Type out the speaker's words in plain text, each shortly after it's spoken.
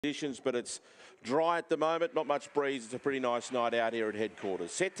conditions, but it's dry at the moment. Not much breeze. It's a pretty nice night out here at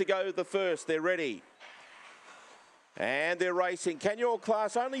headquarters. Set to go the first. They're ready. And they're racing. Canyon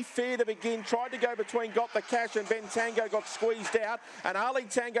Class only fair to begin. Tried to go between Got the Cash and Ben Tango, got squeezed out. And Ali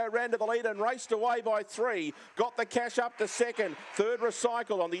Tango ran to the lead and raced away by 3. Got the Cash up to second. Third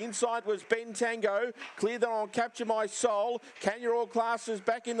Recycled. On the inside was Ben Tango. Clear that on Capture My Soul. Canyon Class is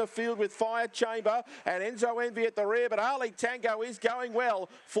back in the field with Fire Chamber. And Enzo Envy at the rear. But Ali Tango is going well.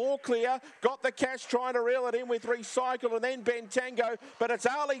 4 clear. Got the Cash trying to reel it in with Recycled and then Ben Tango. But it's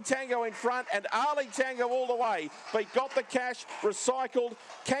Ali Tango in front and Ali Tango all the way. But Got the Cash, Recycled.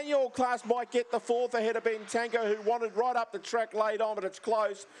 Canyon Class might get the 4th ahead of Ben Tango, who wanted right up the track late on, but it's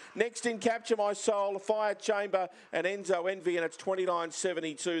close. Next in Capture My Soul, Fire Chamber and Enzo Envy, and it's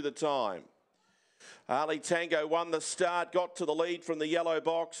 29.72 the time. Ali Tango won the start, got to the lead from the yellow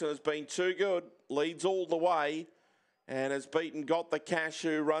box and has been too good. Leads all the way and has beaten Got the Cash,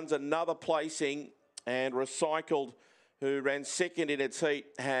 who runs another placing, and Recycled, who ran second in its heat,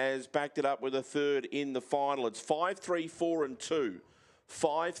 has backed it up with a third in the final. It's 5, 3, 4 and 2.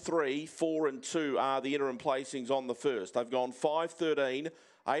 5, 3, 4 and 2 are the interim placings on the first. They've gone 5, 13,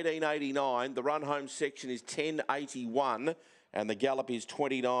 18.89. The run home section is 10.81 and the gallop is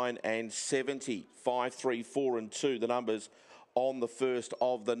 29 and 70. 5, 3, 4 and 2, the numbers on the first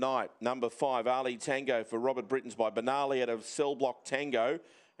of the night. Number 5, Ali Tango for Robert Brittons by Benali out of Cell Block Tango.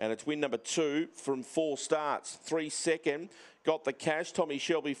 And it's win number 2 from 4 starts. 3 second, Got the Cash, Tommy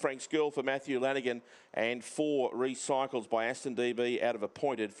Shelby, Frank's Girl for Matthew Lanigan, and 4 Recycles by Aston DB out of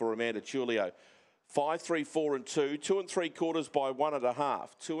Appointed for Amanda Tulio. 5, 3, 4 and 2, 2 3/4 by 1.5.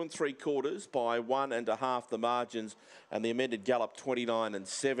 2 3/4 by 1.5 the margins, and the amended gallop 29 and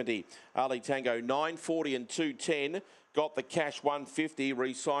 70. Ali Tango 9.40 and 2.10. Got the Cash 1.50,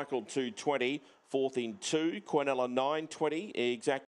 Recycled 2.20. 4th in 2, Quinella 9.20, exact.